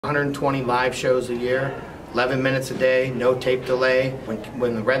120 live shows a year, 11 minutes a day, no tape delay.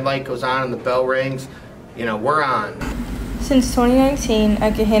 When the red light goes on and the bell rings, you know, we're on. Since 2019,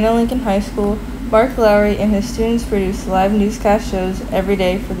 at Gahanna Lincoln High School, Mark Lowry and his students produce live newscast shows every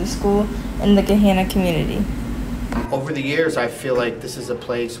day for the school and the Gahanna community. Over the years, I feel like this is a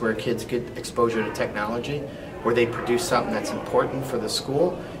place where kids get exposure to technology, where they produce something that's important for the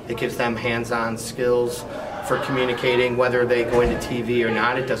school. It gives them hands-on skills for communicating, whether they go into TV or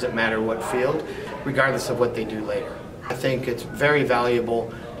not. It doesn't matter what field, regardless of what they do later. I think it's very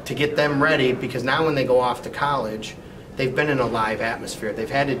valuable to get them ready, because now when they go off to college, they've been in a live atmosphere. They've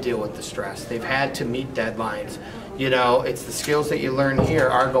had to deal with the stress. They've had to meet deadlines. You know, it's the skills that you learn here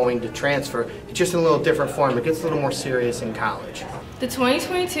are going to transfer. It's just in a little different form. It gets a little more serious in college. The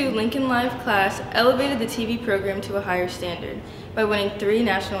 2022 Lincoln Live class elevated the TV program to a higher standard by winning 3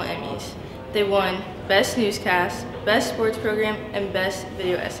 national Emmys. They won Best Newscast, Best Sports Program, and Best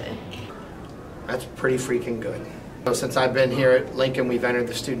Video Essay. That's pretty freaking good. So since I've been here at Lincoln, we've entered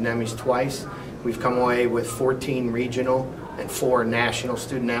the Student Emmys twice. We've come away with 14 regional and 4 national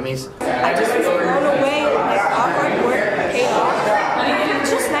Student Emmys. I just was blown away, like our hard work paid off.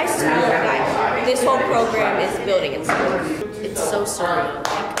 It's just nice to know that this whole program is building itself. It's so surreal.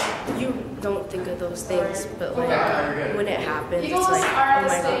 Like, you don't think of those things, but like when it happens, it's like, oh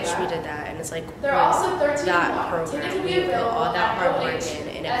my gosh, we did that, and it's like that program, we put all that hard work in,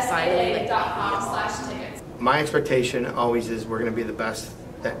 and it finally like. My expectation always is we're going to be the best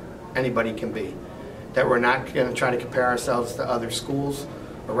that anybody can be. That we're not going to try to compare ourselves to other schools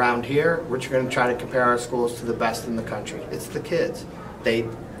around here. We're going to try to compare our schools to the best in the country. It's the kids. They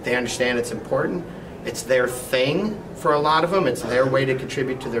understand it's important. It's their thing for a lot of them. It's their way to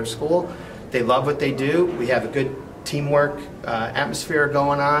contribute to their school. They love what they do. We have a good teamwork atmosphere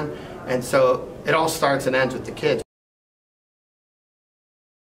going on. And so it all starts and ends with the kids.